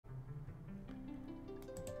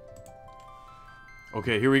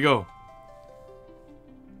Okay, here we go.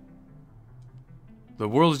 The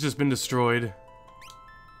world has just been destroyed.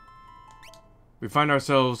 We find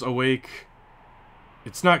ourselves awake.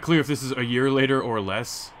 It's not clear if this is a year later or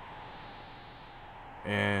less.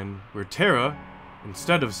 And we're Terra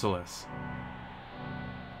instead of Celeste.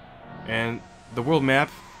 And the world map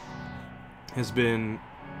has been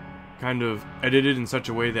kind of edited in such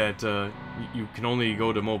a way that you can only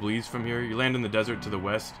go to Mobliz from here. You land in the desert to the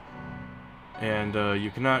west. And you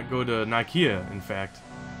cannot go to Nicaea, in fact.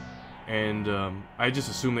 And I just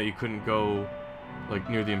assumed that you couldn't go like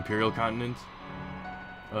near the Imperial continent.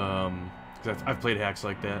 Because I've played hacks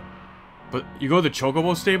like that. But you go to the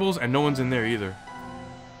Chocobo stables and no one's in there either.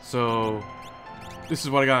 So this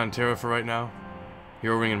is what I got on Terra for right now.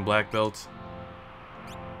 Hero Ring and Black Belt.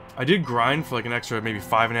 I did grind for like an extra maybe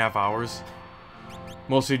 5.5 hours.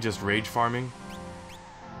 Mostly just rage farming.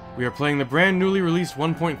 We are playing the brand newly released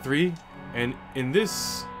 1.3. And in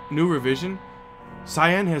this new revision,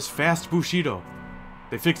 Cyan has fast Bushido.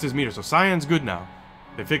 They fixed his meter, so Cyan's good now.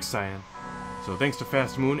 They fixed Cyan. So thanks to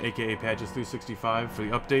Fast Moon, aka Patches 365, for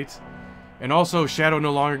the updates. And also, Shadow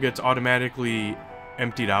no longer gets automatically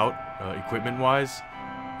emptied out, equipment-wise,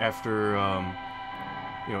 after,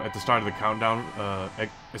 you know, at the start of the countdown,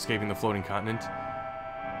 escaping the floating continent.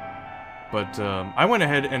 But I went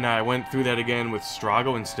ahead and I went through that again with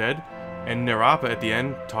Strago instead, and Narapa at the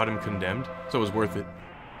end taught him Condemned, so it was worth it.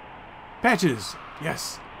 Patches!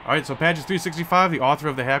 Yes! Alright, so Patches 365, the author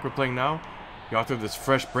of the hack we're playing now, the author of this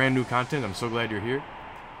fresh, brand new content. I'm so glad you're here.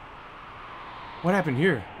 What happened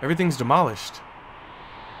here? Everything's demolished.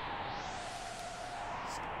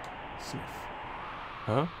 Sniff.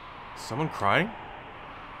 Huh? Someone crying?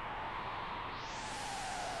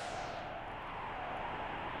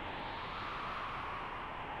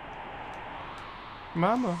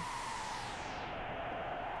 Mama.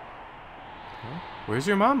 Huh? Where's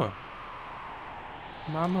your mama?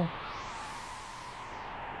 Mama.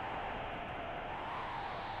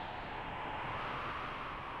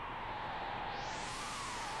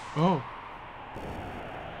 Oh.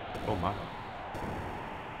 Oh my.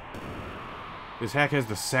 This hack has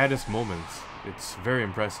the saddest moments. It's very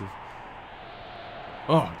impressive.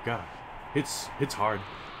 Oh god. It's hard.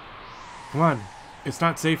 Come on. It's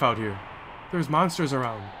not safe out here. There's monsters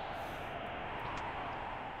around.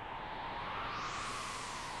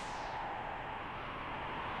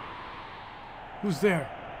 Who's there?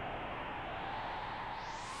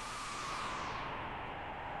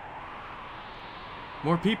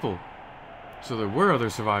 More people. So there were other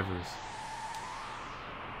survivors.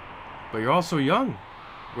 But you're also young.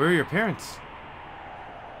 Where are your parents?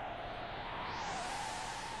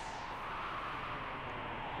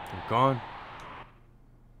 They're gone.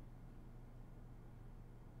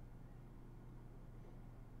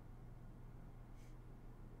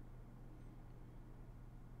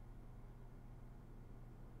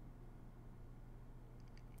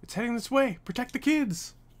 It's heading this way. Protect the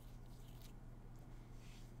kids.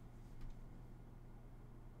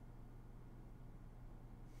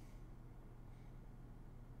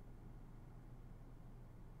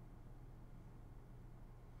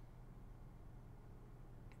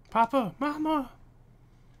 Papa, Mama.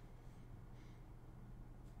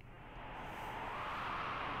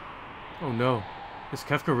 Oh no. Has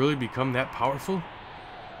Kefka really become that powerful?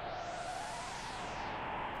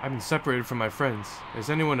 I've been separated from my friends. Has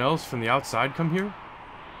anyone else from the outside come here?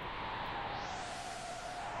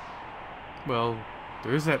 Well,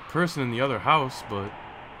 there is that person in the other house, but...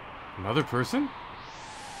 Another person?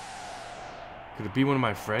 Could it be one of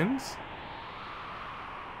my friends?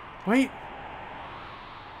 Wait!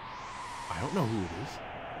 I don't know who it is.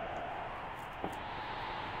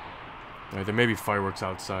 Alright, there may be fireworks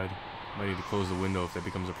outside. Might need to close the window if that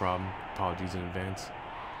becomes a problem. Apologies in advance.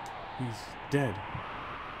 He's dead.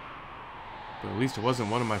 But at least it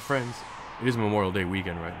wasn't one of my friends. It is Memorial Day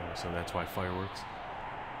weekend right now, so that's why fireworks.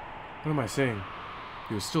 What am I saying?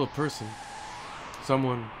 He was still a person.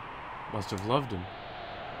 Someone must have loved him.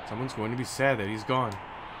 Someone's going to be sad that he's gone.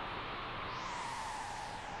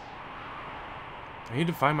 I need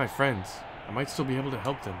to find my friends. I might still be able to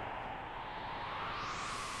help them.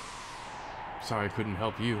 Sorry I couldn't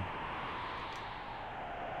help you.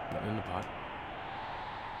 Nothing in the pot.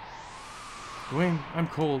 Dwayne, I'm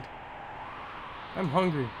cold. I'm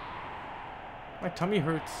hungry. My tummy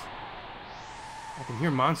hurts. I can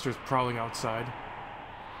hear monsters prowling outside.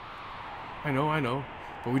 I know,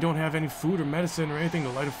 but we don't have any food or medicine or anything to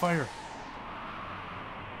light a fire.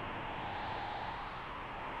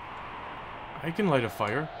 I can light a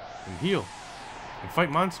fire and heal and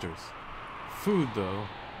fight monsters. Food, though.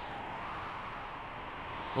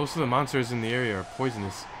 Most of the monsters in the area are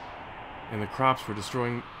poisonous, and the crops were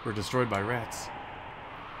destroyed by rats.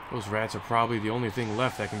 Those rats are probably the only thing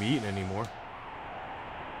left that can be eaten anymore.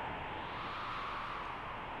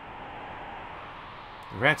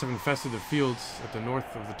 The rats have infested the fields at the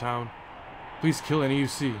north of the town. Please kill any you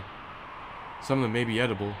see. Some of them may be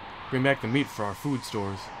edible. Bring back the meat for our food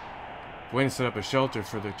stores. Dwayne set up a shelter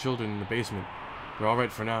for the children in the basement. We're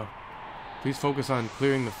alright for now. Please focus on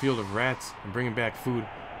clearing the field of rats and bringing back food.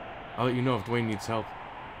 I'll let you know if Dwayne needs help.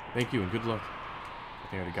 Thank you and good luck. I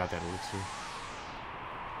think I already got that elixir.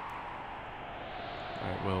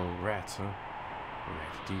 Alright, well, rats, huh?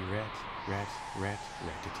 Rat,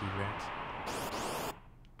 rat-a-tee, rat.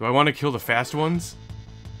 Do I want to kill the fast ones?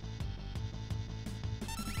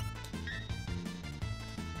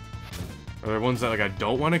 Are there ones that, like, I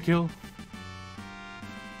don't want to kill?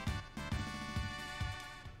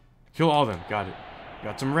 Kill all of them. Got it.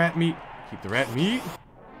 Got some rat meat. Keep the rat meat.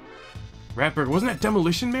 Rat burger. Wasn't that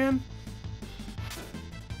Demolition Man?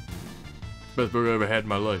 Best burger I ever had in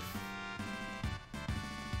my life.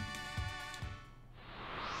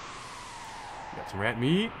 Got some rat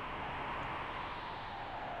meat.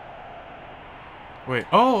 Wait.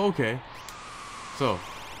 Oh, okay. So.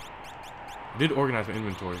 I did organize my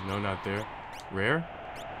inventory. No, not there. Rare.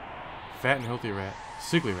 Fat and healthy rat.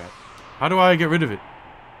 Sickly rat. How do I get rid of it?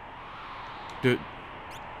 Dude.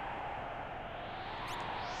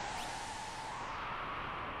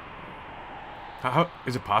 How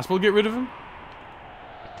is it possible to get rid of him?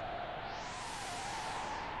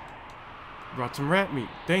 Brought some rat meat.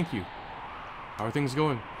 Thank you. How are things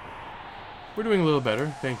going? We're doing a little better.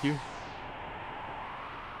 Thank you.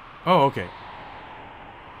 Oh, okay.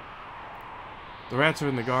 The rats are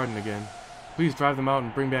in the garden again. Please drive them out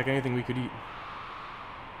and bring back anything we could eat.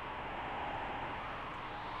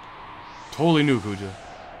 Totally new, Kuja.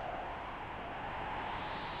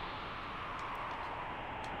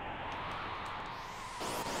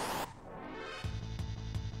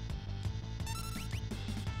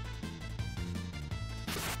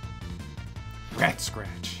 Rat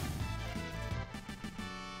scratch.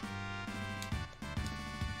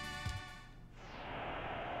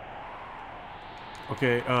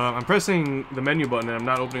 Okay, I'm pressing the menu button and I'm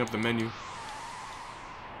not opening up the menu.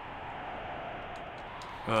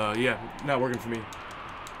 Yeah, not working for me.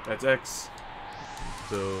 That's X.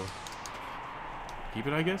 So, keep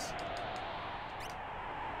it, I guess?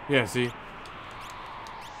 Yeah, see?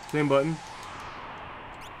 Same button.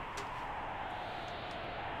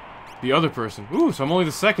 The other person. Ooh, so I'm only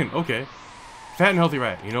the second. Okay. Fat and healthy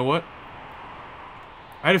rat. You know what?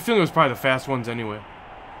 I had a feeling it was probably the fast ones anyway.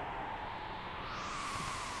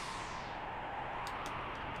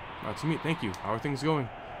 Lots of meat. Thank you. How are things going?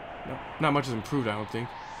 No, not much has improved, I don't think.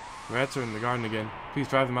 Rats are in the garden again. Please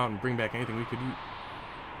drive them out and bring back anything we could eat.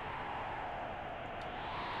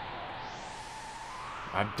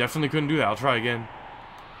 I definitely couldn't do that. I'll try again.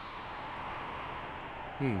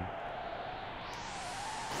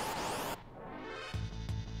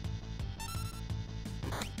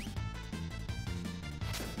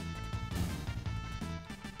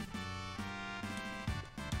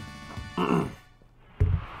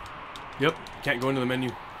 Yep, can't go into the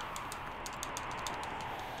menu.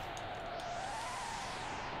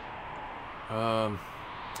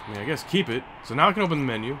 I mean, I guess keep it. So now I can open the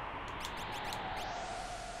menu.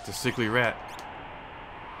 It's a sickly rat.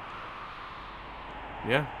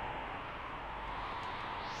 Yeah.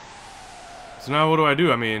 So now what do I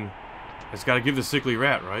do? I mean, I just gotta give the sickly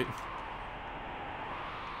rat, right?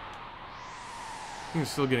 I think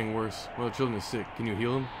it's still getting worse. One of the children is sick. Can you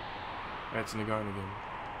heal him? Rat's in the garden again.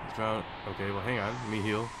 He's found. Okay, well, hang on. Let me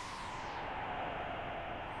heal.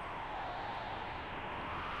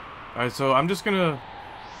 Alright, so I'm just gonna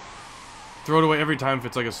throw it away every time if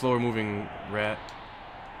it's like a slower moving rat.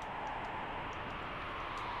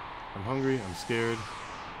 I'm hungry. I'm scared.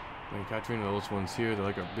 And Katrina, the oldest one's here. They're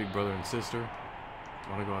like our big brother and sister.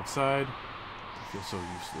 Want to go outside? I feel so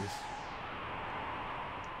useless.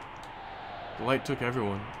 The light took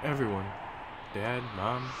everyone. Everyone. Dad,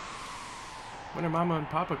 Mom. When are Mama and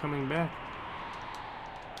Papa coming back?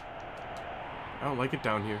 I don't like it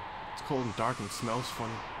down here. It's cold and dark and smells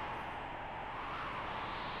funny.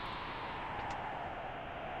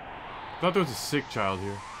 I thought there was a sick child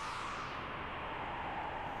here.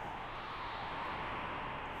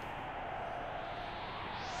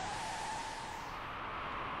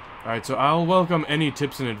 Alright, so I'll welcome any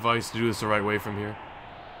tips and advice to do this the right way from here.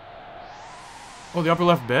 Oh, the upper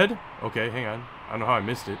left bed? Okay, hang on. I don't know how I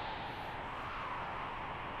missed it.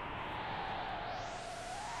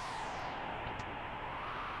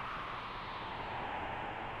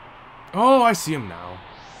 Oh, I see him now.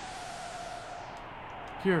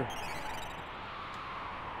 Here.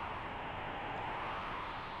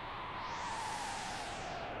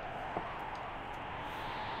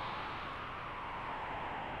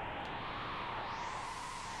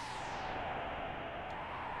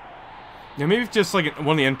 Yeah, maybe if just like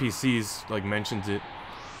one of the NPCs like mentions it.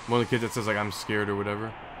 One of the kids that says like I'm scared or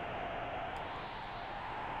whatever.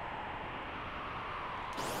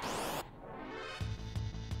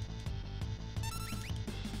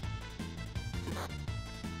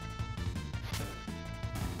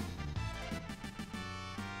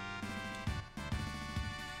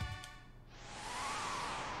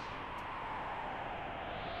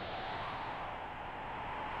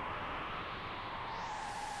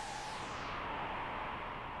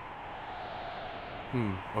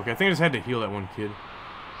 Okay, I think I just had to heal that one kid.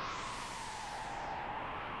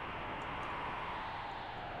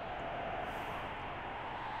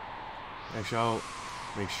 Actually, I'll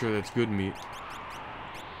make sure that's good meat.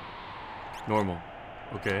 Normal.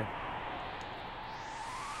 Okay.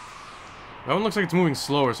 That one looks like it's moving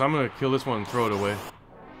slower, so I'm gonna kill this one and throw it away.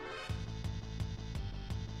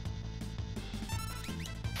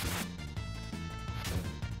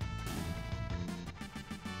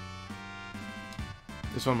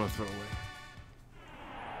 This one I'm gonna throw away.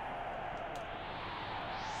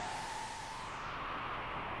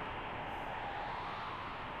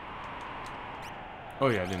 Oh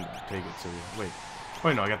yeah, I didn't take it, so yeah. Wait.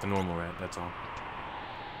 Wait, no, I got the normal rat, that's all.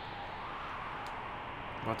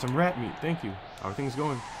 Bought some rat meat, thank you. How are things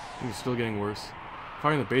going? Things are still getting worse.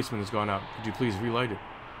 Fire in the basement has gone out. Could you please relight it?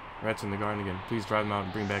 Rats in the garden again. Please drive them out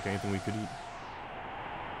and bring back anything we could eat.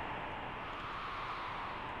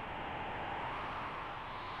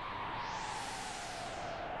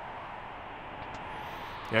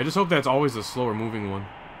 Yeah, I just hope that's always a slower moving one.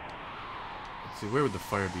 Let's see, where would the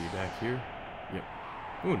fire be? Back here? Yep.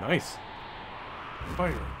 Ooh, nice.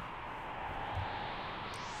 Fire.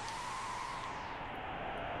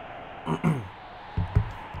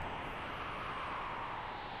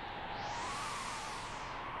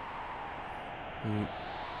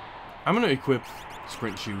 I'm gonna equip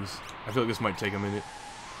sprint shoes. I feel like this might take a minute.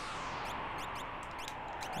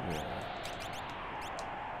 Yeah.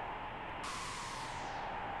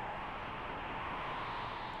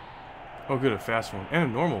 Oh good, a fast one. And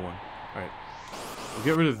a normal one. Alright. We'll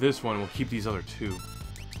get rid of this one and we'll keep these other two.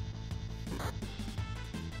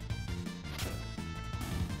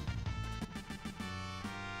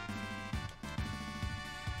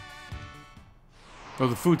 Oh,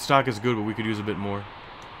 the food stock is good, but we could use a bit more.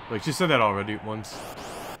 Like, she said that already once.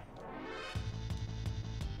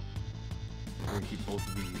 We're gonna keep both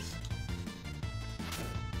of these.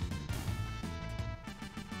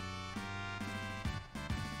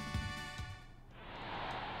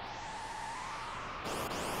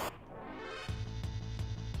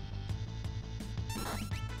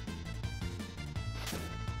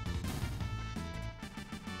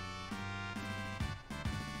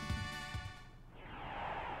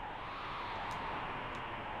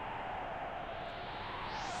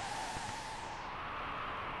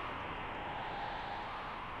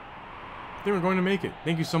 I think we're going to make it.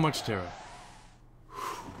 Thank you so much, Tara.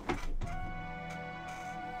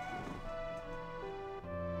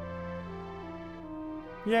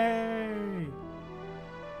 Yay!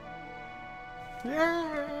 Yay!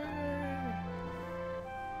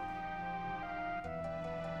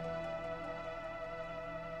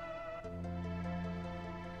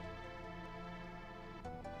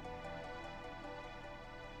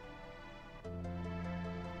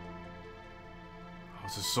 Oh,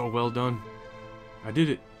 this is so well done. I did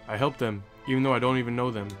it. I helped them, even though I don't even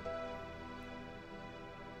know them.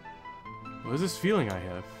 What is this feeling I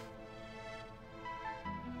have?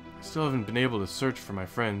 I still haven't been able to search for my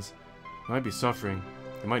friends. They might be suffering.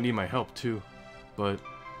 They might need my help too. But...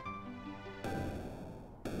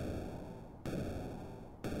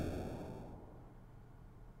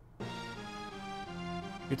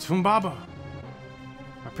 it's Humbaba!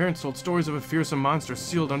 My parents told stories of a fearsome monster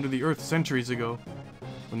sealed under the earth centuries ago.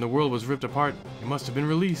 When the world was ripped apart, it must have been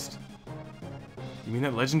released. You mean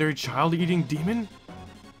that legendary child-eating demon?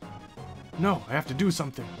 No, I have to do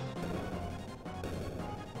something.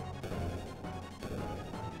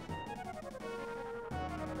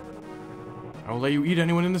 I won't let you eat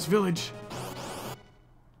anyone in this village.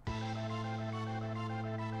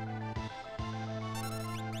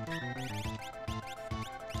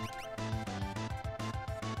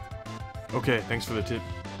 Okay, thanks for the tip.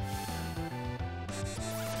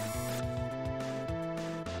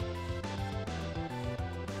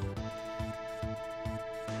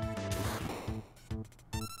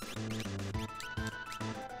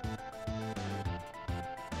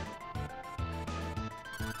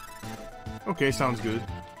 Okay, sounds good.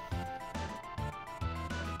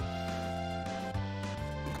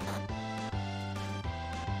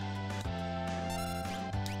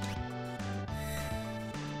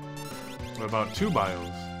 What about 2 bios?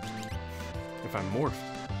 If I'm morphed.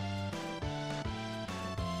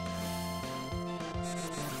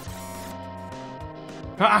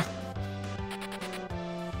 Ha!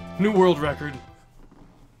 New world record.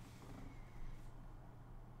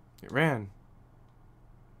 It ran.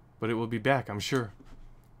 But it will be back, I'm sure.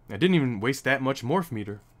 I didn't even waste that much morph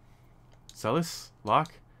meter. Celis?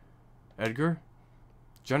 Locke? Edgar?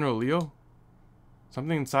 General Leo?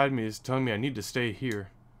 Something inside me is telling me I need to stay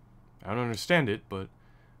here. I don't understand it, but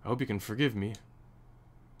I hope you can forgive me.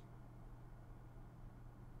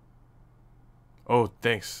 Oh,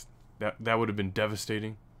 thanks. That would have been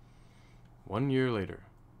devastating. 1 year later.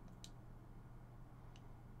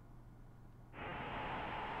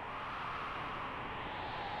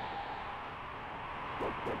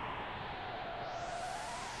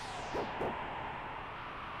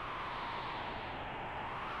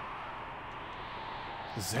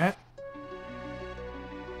 Is that?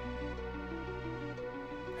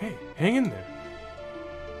 Hey, hang in there.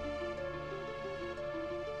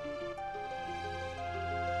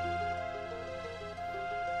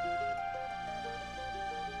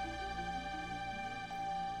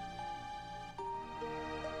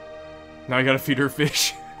 Now I gotta feed her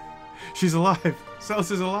fish. She's alive.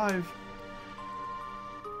 Celis is alive.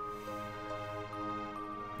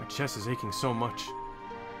 My chest is aching so much.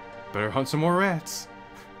 Better hunt some more rats.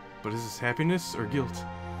 But is this happiness or guilt?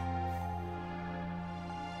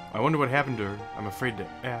 I wonder what happened to her. I'm afraid to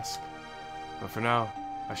ask. But for now,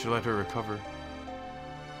 I should let her recover.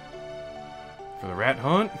 For the rat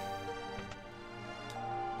hunt?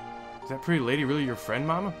 Is that pretty lady really your friend,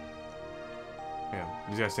 Mama? Yeah,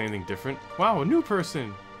 these guys say anything different? Wow, a new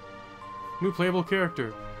person! New playable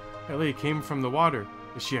character. That lady came from the water.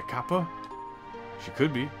 Is she a kappa? She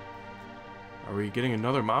could be. Are we getting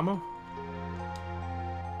another Mama?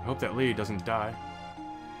 I hope that lady doesn't die.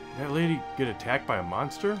 Did that lady get attacked by a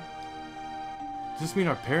monster? Does this mean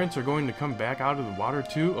our parents are going to come back out of the water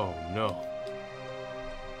too? Oh no.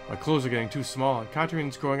 My clothes are getting too small, and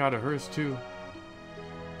Katrine's growing out of hers too.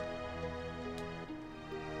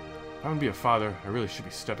 If I'm gonna be a father, I really should be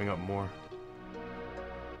stepping up more.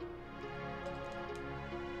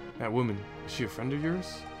 That woman, is she a friend of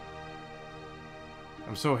yours?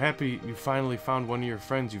 I'm so happy you finally found one of your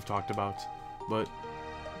friends you've talked about, but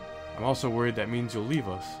I'm also worried that means you'll leave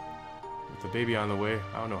us. With the baby on the way,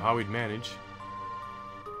 I don't know how we'd manage.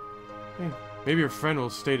 Hey, maybe your friend will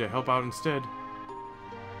stay to help out instead.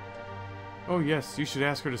 Oh yes, you should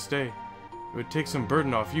ask her to stay. It would take some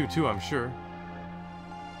burden off you too, I'm sure.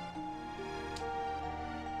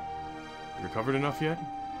 You recovered enough yet?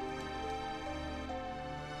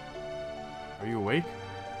 Are you awake?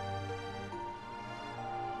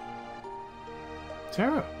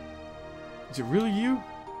 Tara! Is it really you?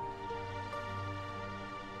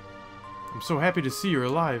 I'm so happy to see you're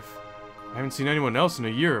alive. I haven't seen anyone else in a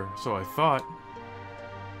year, so I thought.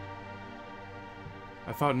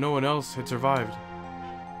 I thought no one else had survived.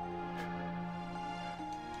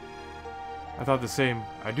 I thought the same.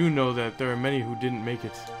 I do know that there are many who didn't make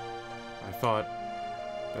it. I thought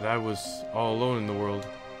that I was all alone in the world.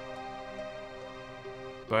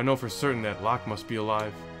 But I know for certain that Locke must be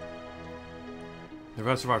alive. The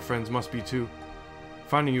rest of our friends must be too.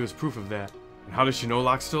 Finding you is proof of that. And how does she know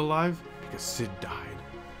Locke's still alive? Because Sid died.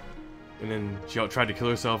 And then she tried to kill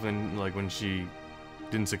herself, and like when she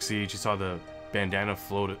didn't succeed, she saw the bandana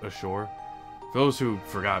float ashore. For those who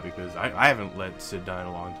forgot, because I haven't let Sid die in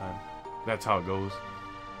a long time. That's how it goes.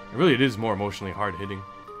 And really, it is more emotionally hard-hitting.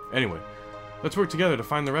 Anyway, let's work together to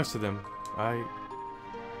find the rest of them. I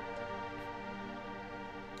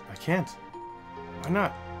can't. Why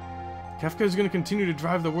not? Kefka is going to continue to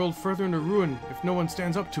drive the world further into ruin if no one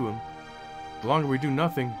stands up to him. The longer we do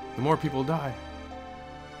nothing, the more people die.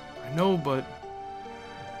 I know, but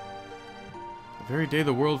the very day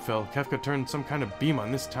the world fell, Kefka turned some kind of beam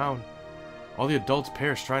on this town. All the adults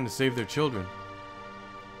perished trying to save their children.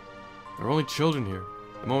 There were only children here.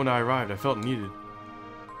 The moment I arrived, I felt needed.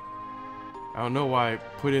 I don't know why I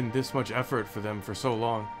put in this much effort for them for so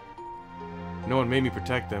long. No one made me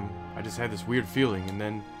protect them. I just had this weird feeling, and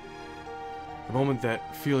then the moment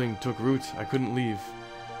that feeling took root, I couldn't leave.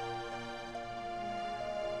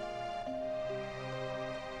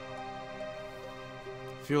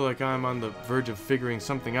 I feel like I'm on the verge of figuring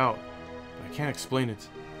something out, but I can't explain it.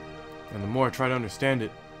 And the more I try to understand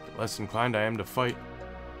it, the less inclined I am to fight.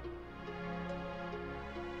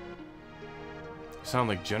 You sound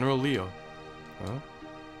like General Leo. Huh?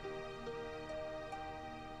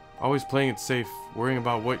 Always playing it safe, worrying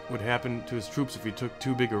about what would happen to his troops if he took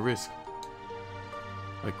too big a risk.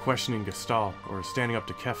 Like questioning Gestal or standing up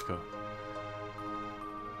to Kefka.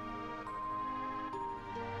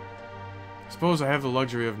 I suppose I have the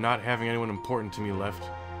luxury of not having anyone important to me left.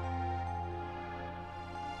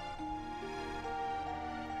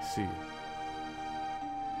 I see.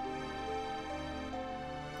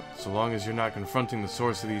 So long as you're not confronting the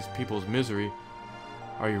source of these people's misery,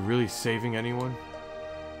 are you really saving anyone?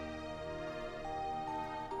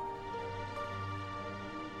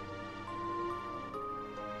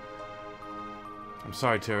 I'm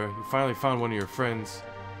sorry, Terra. You finally found one of your friends.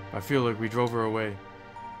 I feel like we drove her away.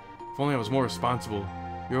 If only I was more responsible.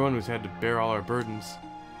 You're the one who's had to bear all our burdens.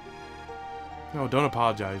 No, don't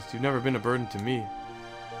apologize. You've never been a burden to me.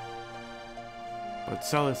 But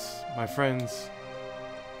Celis, my friends...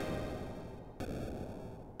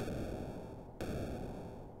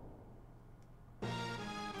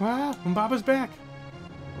 Ah, Mbaba's back!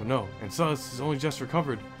 Oh no, and Celis has only just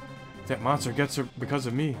recovered. That monster gets her because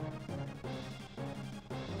of me.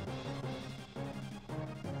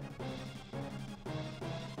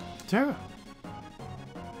 Terra!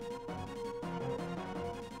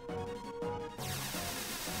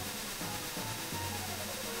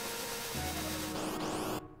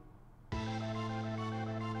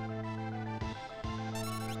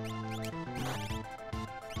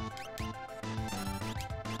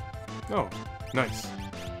 Oh, nice.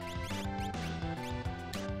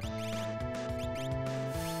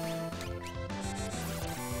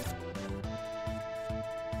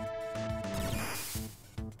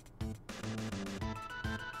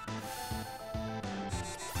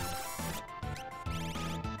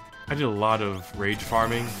 I did a lot of rage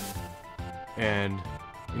farming, and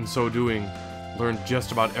in so doing, learned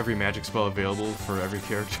just about every magic spell available for every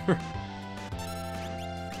character.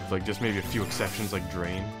 With like just maybe a few exceptions like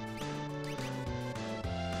Drain.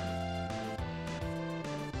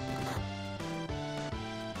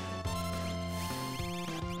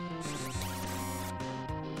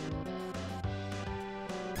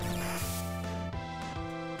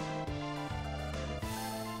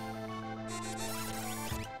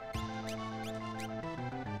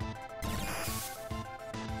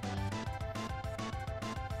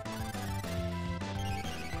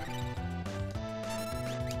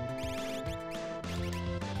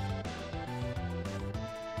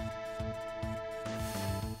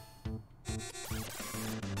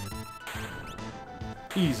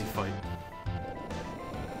 Easy fight.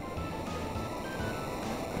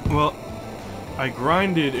 Well, I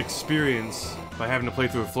grinded experience by having to play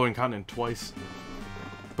through a floating continent twice.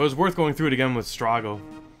 But it was worth going through it again with Strago,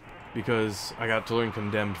 because I got to learn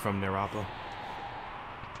Condemned from Nerapa.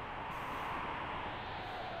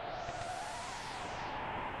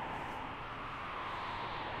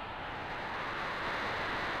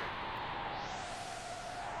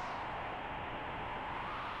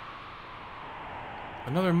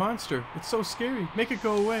 Another monster. It's so scary. Make it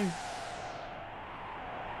go away.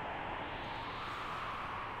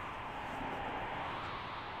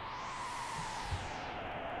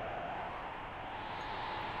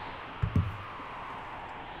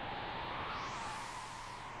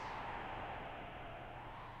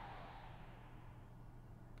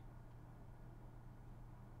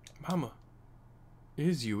 Mama. It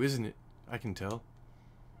is you, isn't it? I can tell.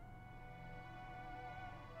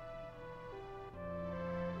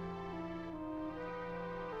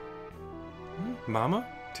 Mama?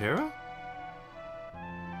 Terra?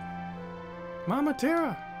 Mama,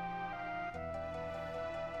 Terra!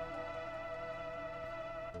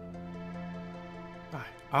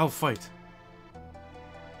 I'll fight.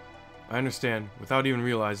 I understand, without even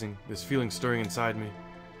realizing, this feeling stirring inside me.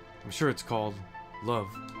 I'm sure it's called love.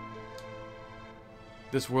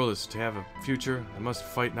 This world is to have a future. I must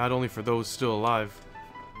fight not only for those still alive,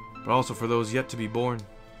 but also for those yet to be born.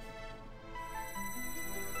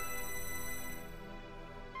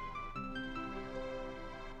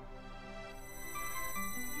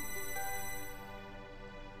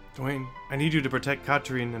 Dwayne, I need you to protect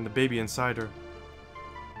Katarine and the baby inside her.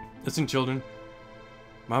 Listen, children.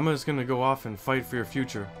 Mama is gonna go off and fight for your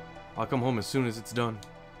future. I'll come home as soon as it's done.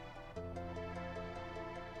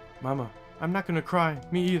 Mama, I'm not gonna cry.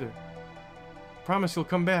 Me either. Promise you'll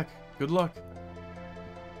come back. Good luck.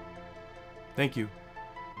 Thank you.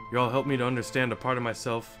 You all helped me to understand a part of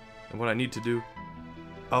myself and what I need to do.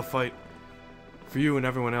 I'll fight for you and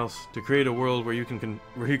everyone else to create a world where you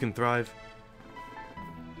can thrive.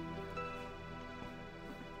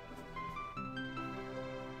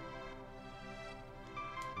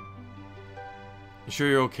 You sure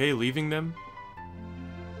you're okay leaving them?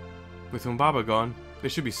 With Humbaba gone, They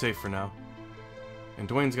should be safe for now. And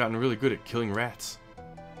Dwayne's gotten really good at killing rats.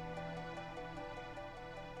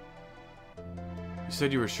 You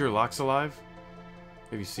said you were sure Locke's alive?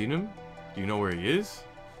 Have you seen him? Do you know where he is?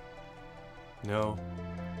 No.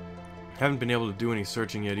 Haven't been able to do any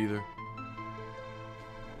searching yet either.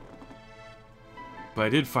 But I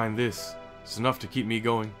did find this. It's enough to keep me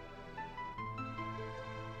going.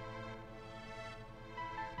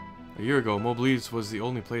 A year ago, Mobliz was the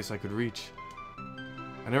only place I could reach.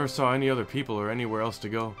 I never saw any other people or anywhere else to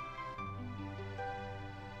go.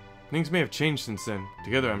 Things may have changed since then.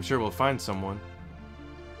 Together, I'm sure we'll find someone.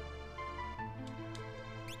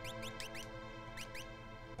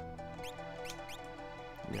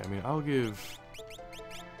 Yeah, I mean, I'll give...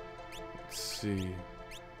 Let's see...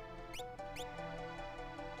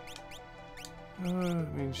 I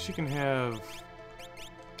mean, she can have...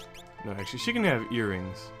 No, actually, she can have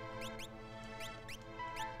earrings.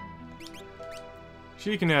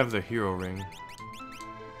 She can have the hero ring.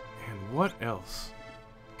 And what else?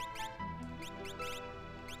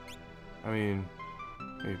 I mean,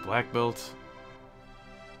 maybe black belt.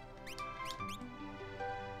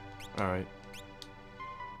 Alright.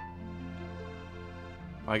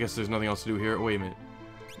 I guess there's nothing else to do here. Wait a minute.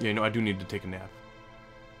 Yeah, no, I do need to take a nap.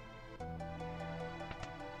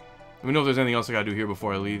 Let me know if there's anything else I gotta do here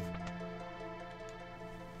before I leave.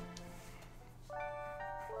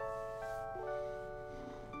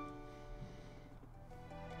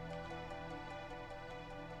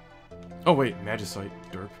 Oh wait, Magicite,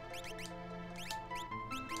 derp.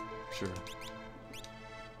 Sure.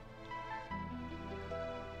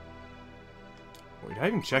 Wait, did I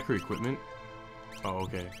even check her equipment? Oh,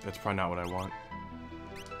 okay. That's probably not what I want.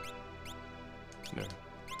 There.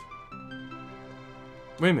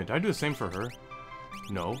 Wait a minute, did I do the same for her?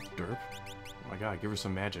 No, derp. Oh my god, give her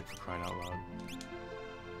some magic for crying out loud.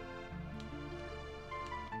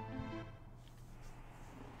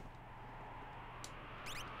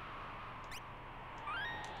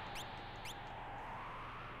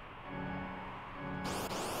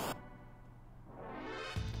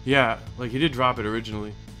 Yeah, like he did drop it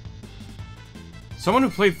originally. Someone who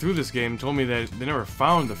played through this game told me that they never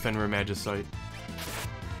found the Fenrir Magicite.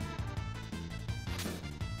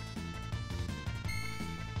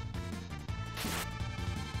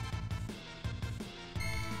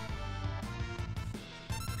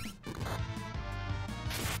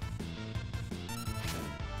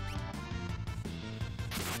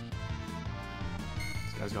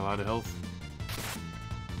 This guy's got a lot of health.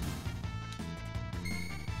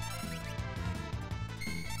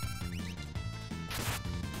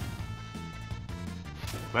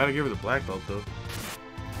 Glad I gave her the black belt, though.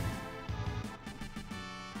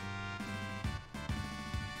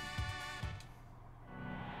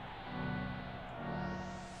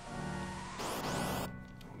 Oh,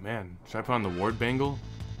 man, should I put on the ward bangle?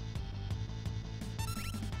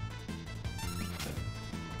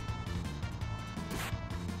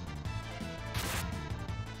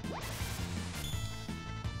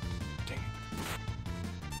 Dang it.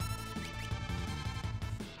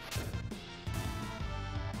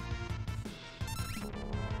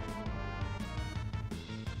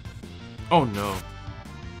 Oh no.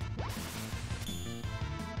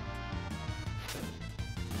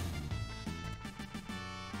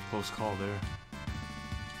 Close call there.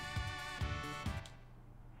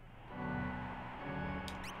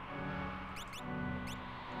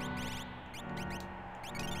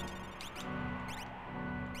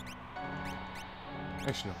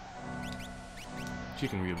 Actually, no. She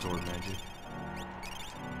can reabsorb magic.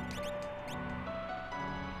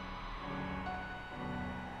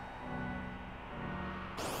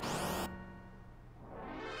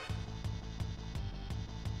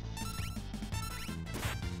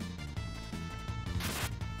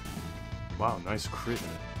 Wow, nice crit.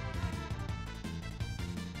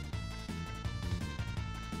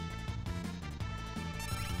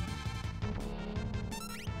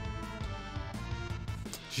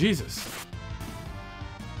 Jesus.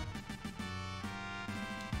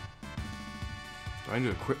 Do I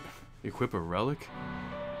need to equip a relic?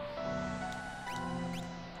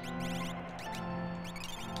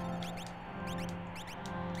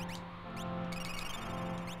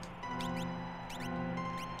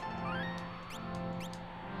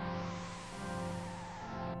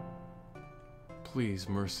 Please,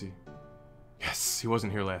 mercy. Yes, he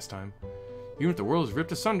wasn't here last time. Even if the world is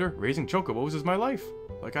ripped asunder, raising chocobos is my life.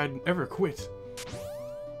 Like I'd ever quit.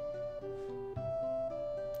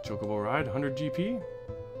 Chocobo ride, 100 GP?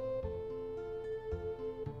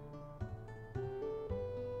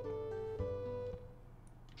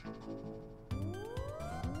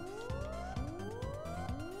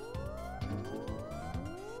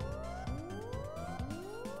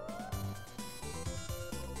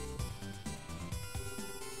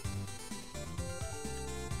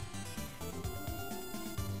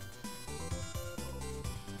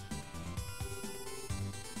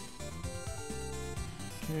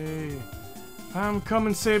 Hey, I'm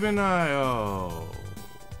coming, Sabin. Oh.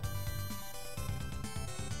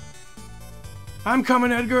 I'm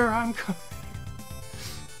coming, Edgar. I'm coming.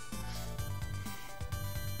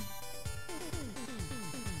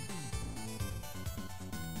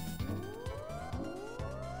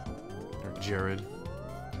 Or Jared.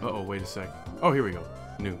 Uh-oh, wait a sec. Oh, here we go.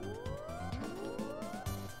 New.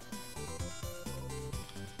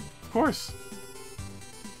 Of course.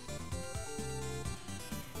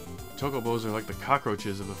 Chocobos are like the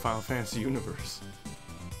cockroaches of the Final Fantasy universe.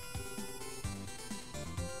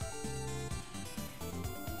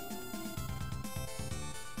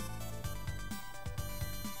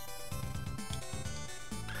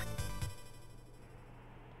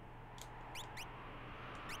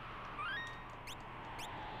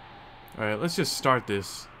 Alright, let's just start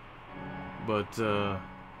this. But, I'll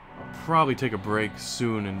probably take a break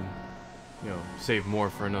soon and, you know, save more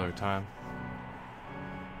for another time.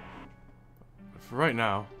 But for right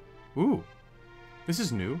now... Ooh! This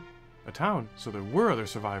is new. A town, so there were other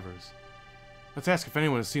survivors. Let's ask if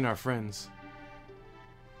anyone has seen our friends.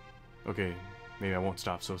 Okay, maybe I won't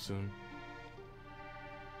stop so soon.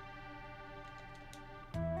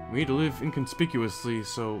 We need to live inconspicuously,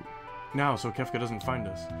 so Kefka doesn't find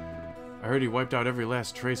us. I heard he wiped out every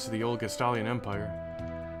last trace of the old Gestalian Empire.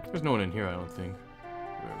 There's no one in here, I don't think.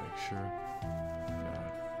 Better make sure. Come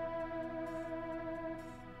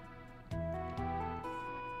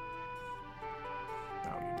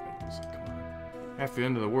on. After the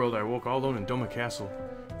end of the world, I woke all alone in Doma Castle.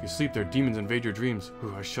 If you sleep there, demons invade your dreams.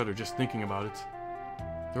 Ooh, I shudder just thinking about it.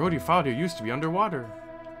 The road you followed here used to be underwater.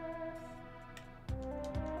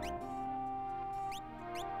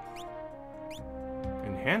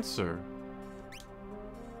 Enhancer.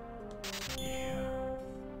 Yeah.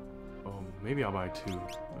 Oh, maybe I'll buy two.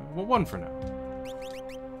 Well, one for now.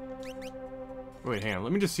 Wait, hang on.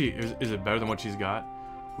 Let me just see. Is it better than what she's got?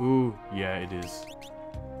 Ooh, yeah, it is.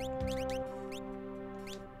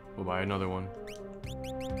 We'll buy another one.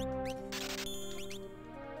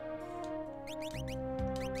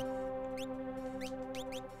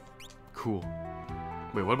 Cool.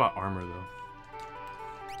 Wait, what about armor, though?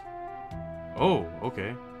 Oh,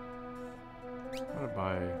 okay. I'm gonna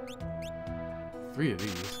buy 3 of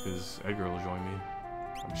these, because Edgar will join me,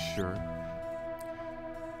 I'm sure.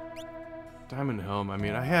 Diamond Helm, I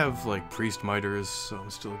mean, I have, like, Priest Miters, so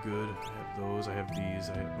I'm still good. I have those, I have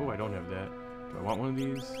these, oh, I don't have that. Do I want one of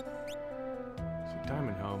these? So,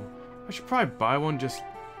 Diamond Helm. I should probably buy one just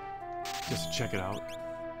to check it out.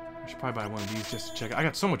 I should probably buy one of these just to check it out. I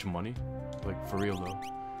got so much money. Like, for real, though.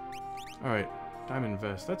 Alright. Diamond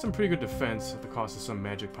Vest. That's some pretty good defense at the cost of some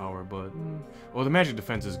magic power, but... well, the magic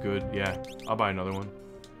defense is good. Yeah, I'll buy another one.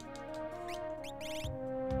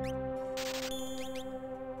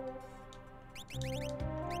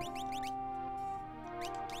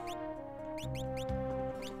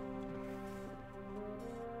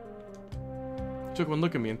 You took one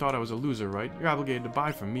look at me and thought I was a loser, right? You're obligated to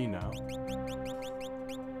buy from me now.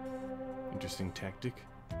 Interesting tactic.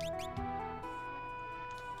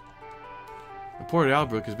 The port at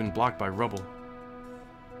Albrook has been blocked by rubble.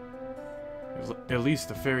 At least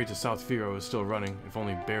the ferry to South Firo is still running, if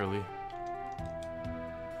only barely.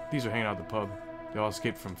 These are hanging out at the pub. They all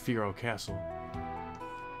escaped from Firo Castle.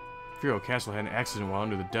 Firo Castle had an accident while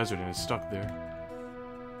under the desert and is stuck there.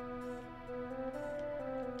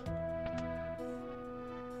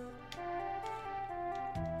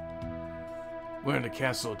 Went into the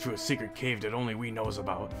castle through a secret cave that only we knows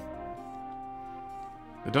about.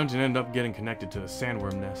 The dungeon ended up getting connected to the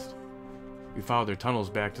sandworm nest. We followed their tunnels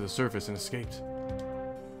back to the surface and escaped.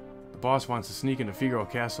 The boss wants to sneak into Figaro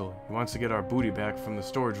Castle. He wants to get our booty back from the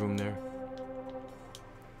storage room there.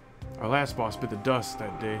 Our last boss bit the dust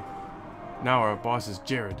that day. Now our boss is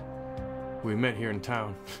Jared, who we met here in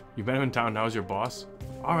town. You met him in town, now he's your boss?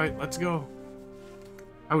 Alright, let's go.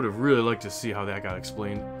 I would have really liked to see how that got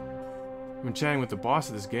explained. I've been chatting with the boss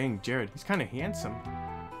of this gang, Jared. He's kind of handsome.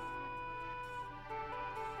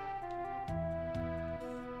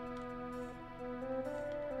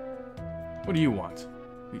 What do you want?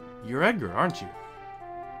 You're Edgar, aren't you?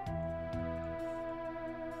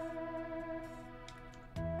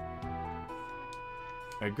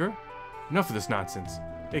 Edgar? Enough of this nonsense.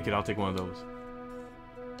 Hey kid, I'll take one of those.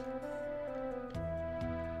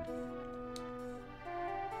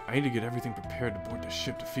 I need to get everything prepared to board the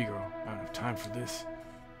ship to Figaro. I don't have time for this.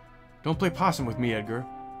 Don't play possum with me, Edgar.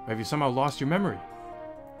 Or have you somehow lost your memory?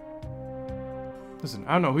 Listen,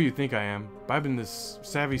 I don't know who you think I am, but I've been this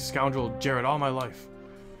savvy scoundrel Jared all my life.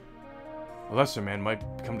 A lesser man might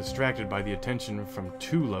become distracted by the attention from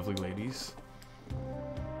 2 lovely ladies.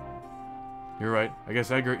 You're right. I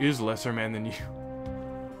guess Edgar is lesser man than you.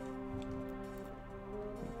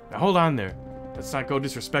 Now hold on there. Let's not go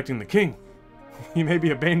disrespecting the king. He may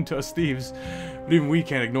be a bane to us thieves, but even we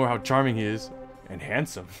can't ignore how charming he is. And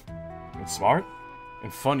handsome. And smart.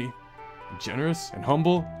 And funny. And generous. And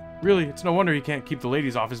humble. Really, it's no wonder he can't keep the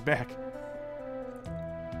ladies off his back.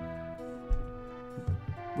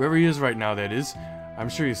 Wherever he is right now, that is, I'm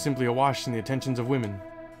sure he's simply awash in the attentions of women.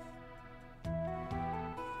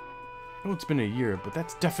 I know it's been a year, but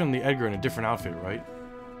that's definitely Edgar in a different outfit, right?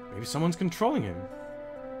 Maybe someone's controlling him.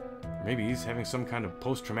 Or maybe he's having some kind of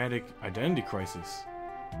post-traumatic identity crisis.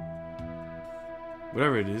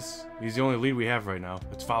 Whatever it is, he's the only lead we have right now.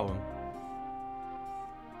 Let's follow him.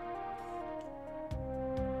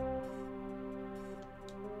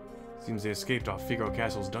 Seems they escaped off Figaro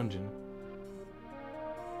Castle's dungeon.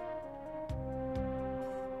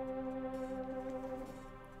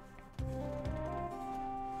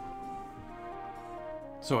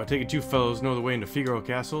 So I take it you fellows know the way into Figaro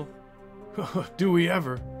Castle? Do we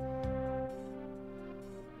ever?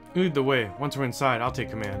 Lead the way. Once we're inside, I'll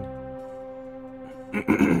take command.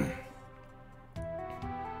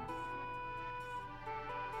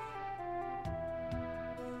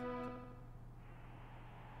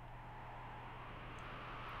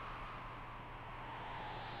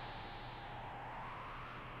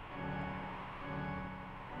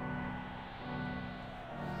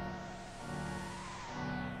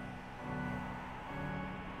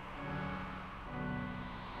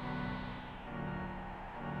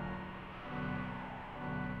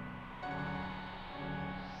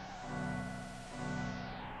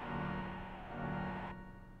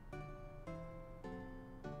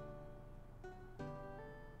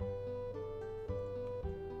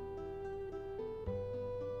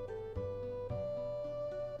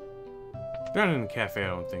 They're not in the cafe, I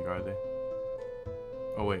don't think, are they?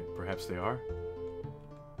 Oh wait, perhaps they are?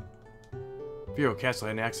 Figaro Castle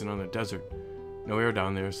had an accident on the desert. No air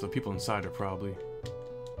down there, so the people inside are probably...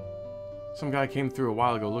 Some guy came through a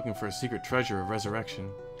while ago looking for a secret treasure of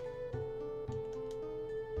resurrection.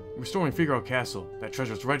 Restoring Figaro Castle, that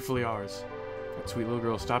treasure's rightfully ours. That sweet little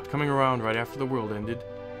girl stopped coming around right after the world ended.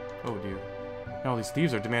 Oh dear. Now all these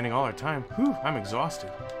thieves are demanding all our time. Whew, I'm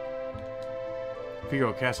exhausted.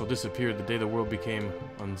 Figaro Castle disappeared the day the world became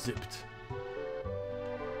unzipped.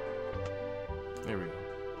 There we go.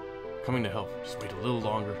 Coming to help. Just wait a little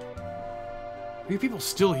longer. Are you people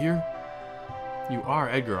still here? You are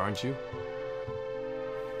Edgar, aren't you?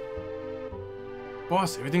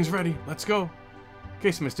 Boss, everything's ready. Let's go. In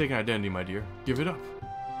case of mistaken identity, my dear. Give it up.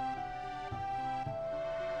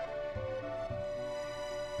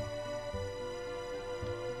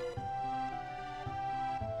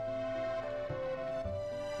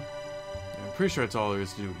 I'm pretty sure that's all there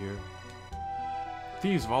is to do here.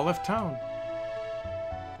 Thieves have all left town.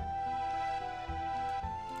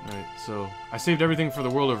 Alright, so I saved everything for the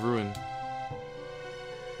World of Ruin.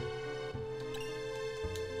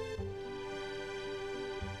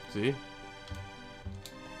 See?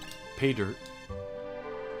 Pay dirt.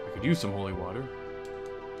 I could use some holy water.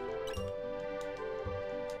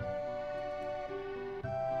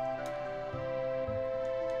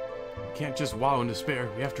 We can't just wallow in despair.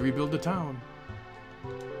 We have to rebuild the town.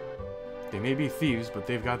 They may be thieves, but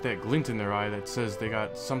they've got that glint in their eye that says they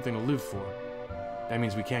got something to live for. That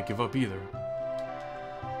means we can't give up either.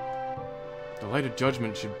 The light of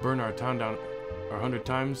judgment should burn our town down 100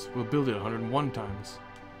 times. We'll build it 101 times.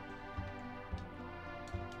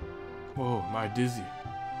 Whoa, am I dizzy?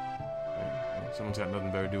 Right, well, someone's got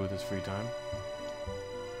nothing better to do with his free time.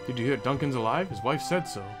 Did you hear Duncan's alive? His wife said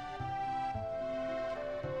so.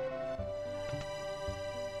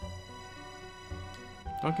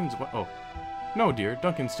 Duncan's what? Oh. No, dear.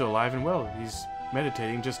 Duncan's still alive and well. He's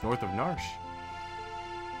meditating just north of Narsh.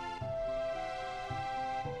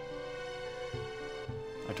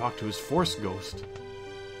 I talked to his force ghost.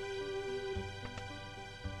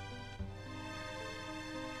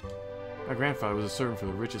 My grandfather was a servant for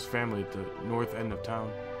the richest family at the north end of town.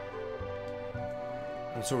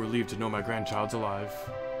 I'm so relieved to know my grandchild's alive.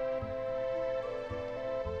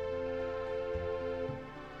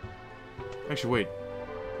 Actually, wait.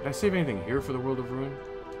 Did I save anything here for the World of Ruin?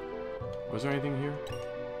 Was there anything here?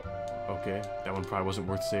 Okay, that one probably wasn't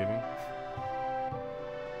worth saving.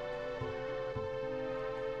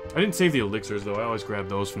 I didn't save the elixirs, though. I always grab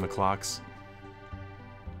those from the clocks.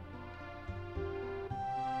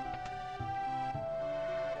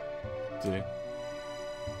 See?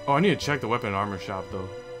 Oh, I need to check the weapon and armor shop, though.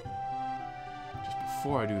 Just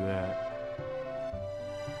before I do that.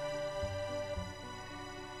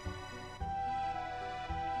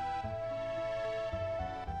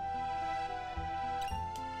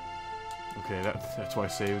 Okay, that's why I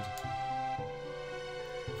saved.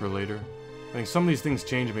 For later. I think some of these things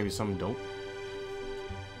change and maybe some don't.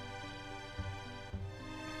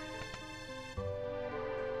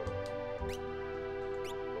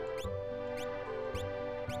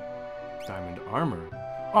 Diamond armor.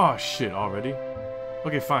 Oh shit, already?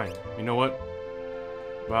 Okay, fine. You know what?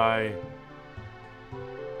 Bye.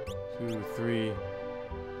 2, 3.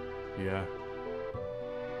 Yeah.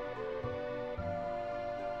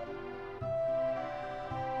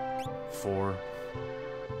 Four.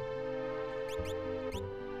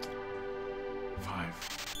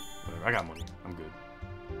 5. Whatever, I got money. I'm good.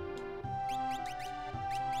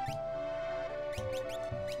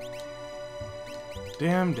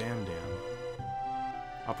 Damn.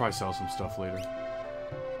 I'll probably sell some stuff later. Okay,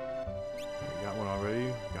 got one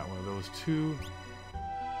already. Got one of those too.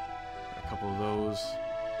 Got a couple of those.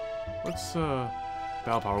 What's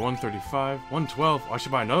battle power? 135. 112. Oh, I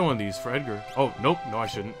should buy another one of these for Edgar. Oh, nope. No, I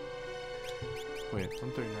shouldn't. Wait,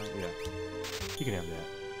 139. Yeah. You can have that.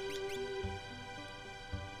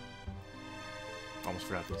 Almost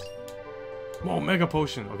forgot this. Oh, Mega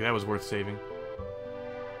Potion. Okay, that was worth saving.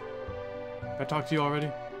 Did I talk to you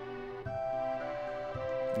already?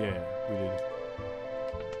 Yeah, we did.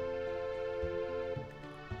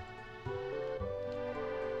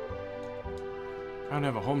 I don't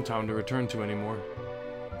have a hometown to return to anymore.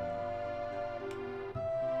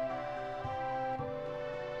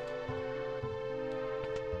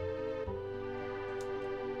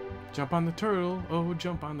 Jump on the turtle. Oh,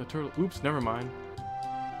 jump on the turtle. Oops, never mind.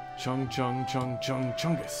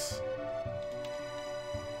 Chungus.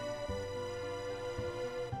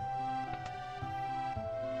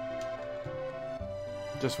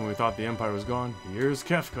 Just when we thought the Empire was gone, here's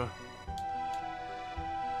Kefka.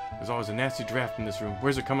 There's always a nasty draft in this room.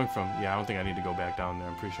 Where's it coming from? Yeah, I don't think I need to go back down there.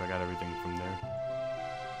 I'm pretty sure I got everything from there.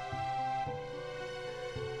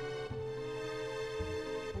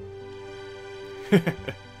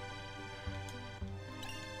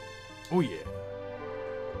 Oh yeah.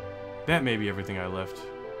 That may be everything I left.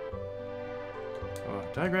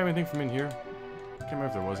 Did I grab anything from in here? I can't remember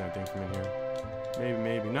if there was anything from in here. Maybe,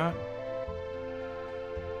 maybe not.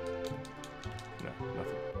 No,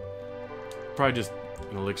 nothing. Probably just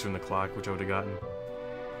an elixir in the clock, which I would have gotten.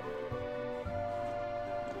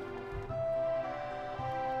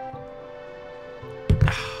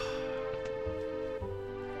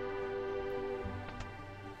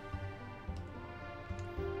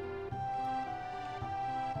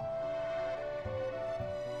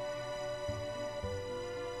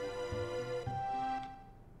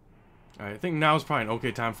 Alright, I think now is probably an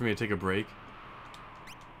okay time for me to take a break.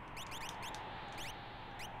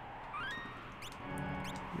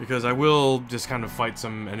 Because I will just kind of fight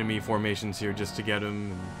some enemy formations here just to get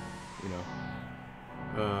them, and, you know.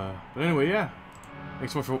 But anyway, yeah.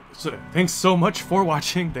 Thanks so much for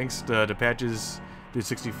watching. Thanks to Patches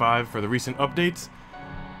 365 for the recent updates,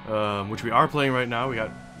 which we are playing right now. We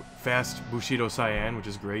got Fast Bushido Cyan, which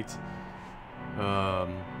is great,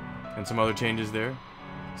 and some other changes there.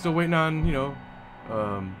 Still waiting on, you know,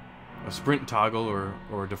 a sprint toggle or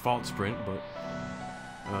a default sprint, but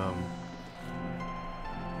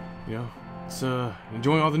you know, it's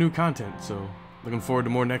enjoying all the new content, so looking forward to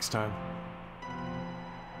more next time.